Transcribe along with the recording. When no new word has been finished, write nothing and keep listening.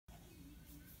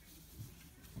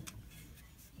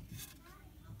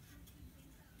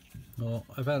Well,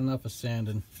 I've had enough of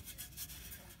sanding.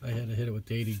 I had to hit it with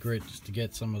the 80 grit just to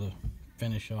get some of the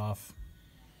finish off.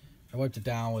 I wiped it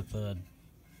down with a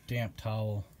damp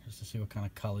towel just to see what kind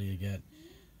of color you get.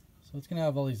 So it's gonna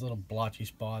have all these little blotchy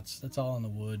spots. That's all in the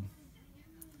wood.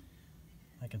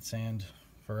 I can sand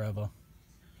forever.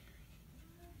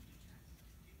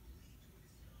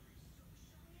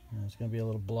 And it's gonna be a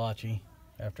little blotchy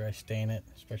after I stain it,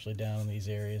 especially down in these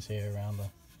areas here around the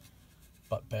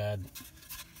butt pad.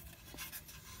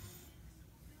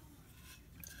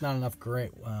 Not enough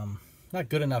grain, not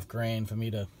good enough grain for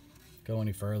me to go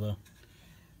any further.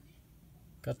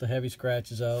 Got the heavy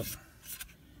scratches out.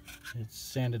 It's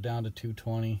sanded down to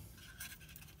 220.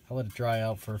 I'll let it dry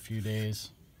out for a few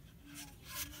days,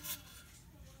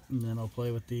 and then I'll play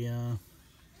with the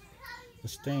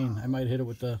stain. I might hit it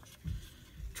with the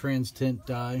Trans Tint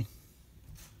dye.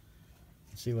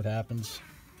 See what happens.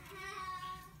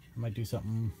 I might do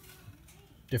something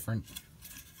different.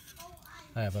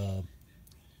 I have a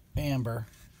amber.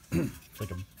 It's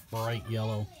like a bright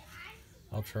yellow.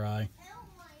 I'll try.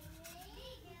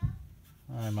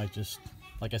 I might just,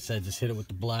 like I said, just hit it with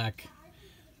the black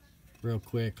real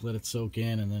quick, let it soak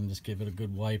in, and then just give it a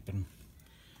good wipe, and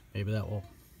maybe that will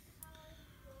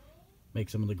make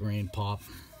some of the grain pop.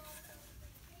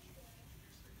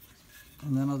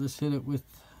 And then I'll just hit it with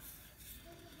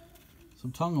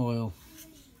some tung oil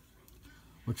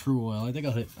or true oil. I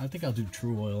think I'll do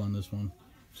true oil on this one,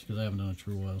 just because I haven't done a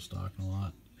true oil stock in a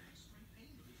lot.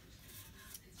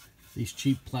 These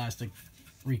cheap plastic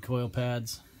recoil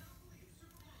pads,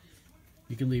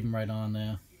 you can leave them right on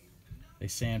there. They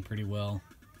sand pretty well.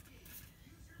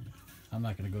 I'm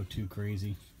not going to go too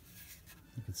crazy.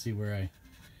 You can see where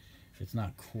it's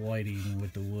not quite even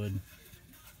with the wood.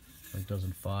 It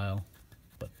doesn't file,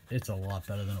 but it's a lot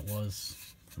better than it was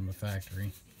from the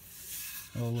factory.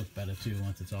 It'll look better too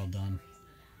once it's all done.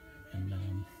 And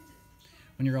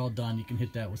when you're all done, you can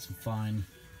hit that with some fine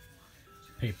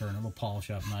paper and it'll polish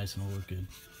up nice and it'll look good.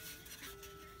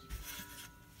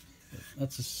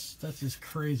 That's as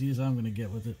crazy as I'm going to get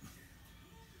with it.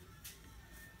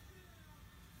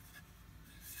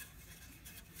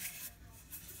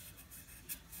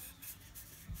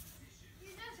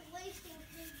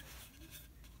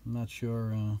 I'm not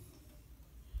sure.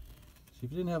 See,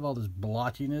 if it didn't have all this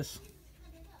blotchiness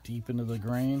deep into the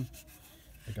grain,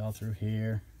 like all through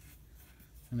here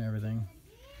and everything,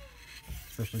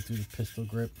 especially through the pistol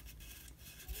grip.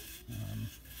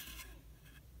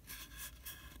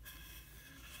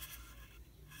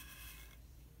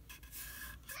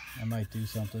 I might do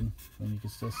something. I mean, you can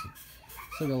still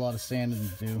got a lot of sanding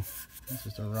to do. It's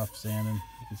just a rough sanding.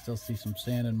 You can still see some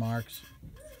sanding marks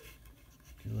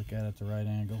if you look at it at the right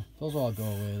angle. Those all go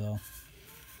away though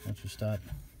once you start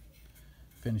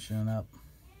finishing it up.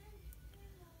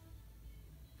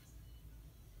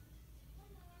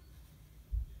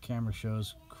 Camera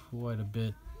shows quite a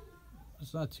bit.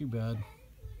 It's not too bad,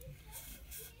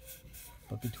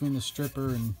 but between the stripper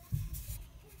and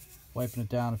wiping it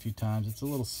down a few times, it's a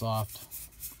little soft,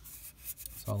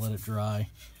 so I'll let it dry.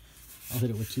 I'll hit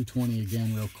it with 220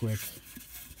 again real quick,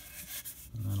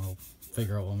 and then I'll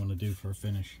figure out what I'm going to do for a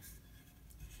finish.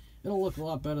 It'll look a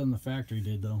lot better than the factory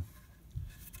did though.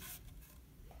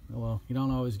 Well, you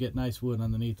don't always get nice wood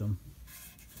underneath them.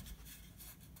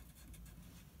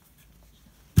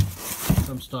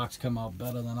 Some stocks come out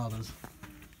better than others.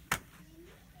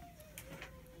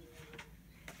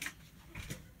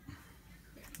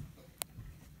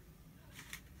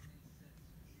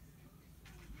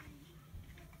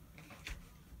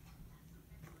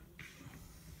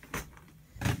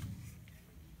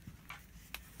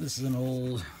 This is an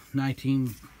old late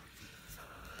 50s,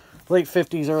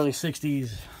 early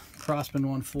 60s Crosman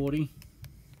 140.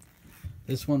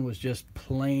 This one was just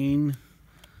plain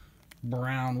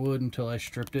brown wood until I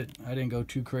stripped it. I didn't go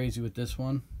too crazy with this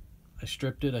one. I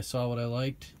stripped it, I saw what I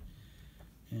liked,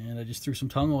 and I just threw some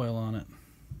tung oil on it.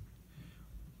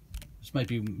 This might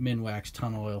be Minwax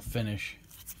tung oil finish.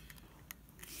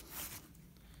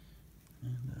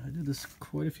 And I did this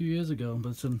quite a few years ago, but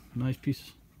it's a nice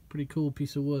piece, pretty cool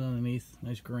piece of wood underneath,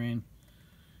 nice grain.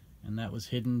 And that was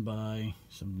hidden by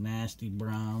some nasty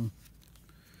brown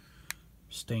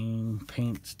stain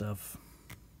paint stuff.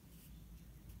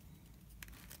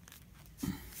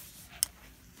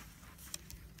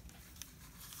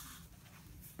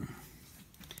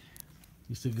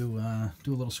 Used to go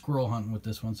do a little squirrel hunting with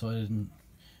this one, so I didn't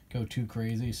go too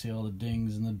crazy. You see all the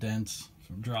dings and the dents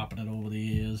from dropping it over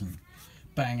the ears and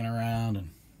banging around, and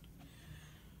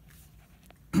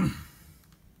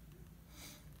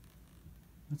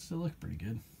it still looks pretty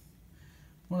good.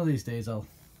 One of these days I'll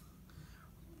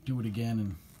do it again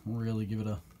and really give it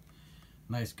a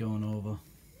Nice going over.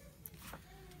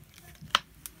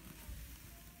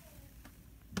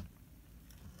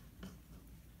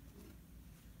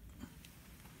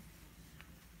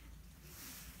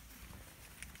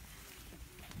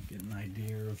 Get an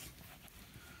idea of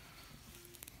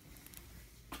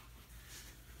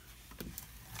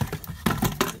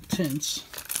the tints.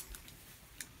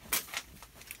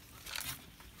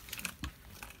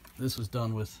 This was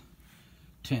done with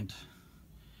tint.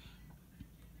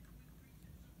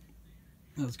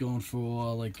 I was going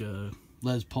for like a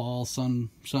Les Paul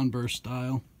sunburst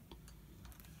style.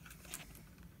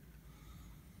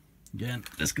 Again,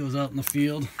 this goes out in the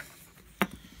field.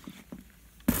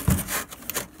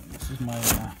 This is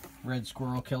my red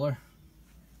squirrel killer.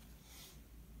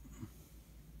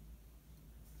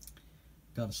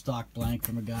 Got a stock blank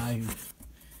from a guy who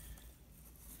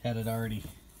had it already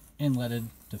inletted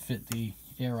to fit the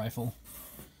air rifle.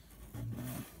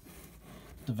 And,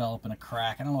 developing a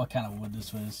crack. I don't know what kind of wood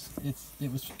this was.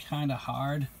 It was kind of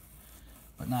hard,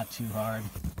 but not too hard.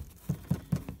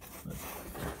 But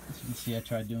as you can see, I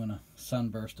tried doing a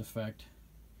sunburst effect,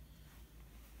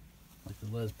 like the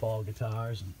Les Paul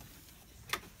guitars, and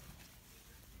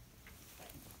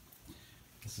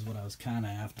this is what I was kind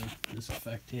of after. This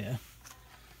effect here.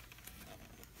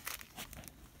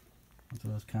 That's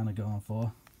what I was kind of going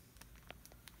for.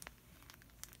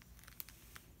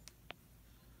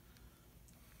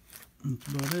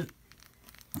 That's about it.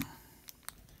 I'm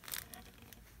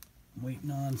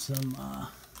waiting on some I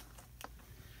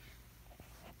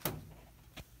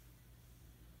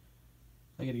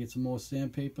gotta get some more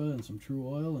sandpaper and some True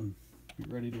Oil and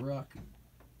be ready to rock.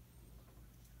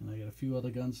 And I got a few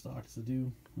other gun stocks to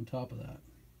do on top of that.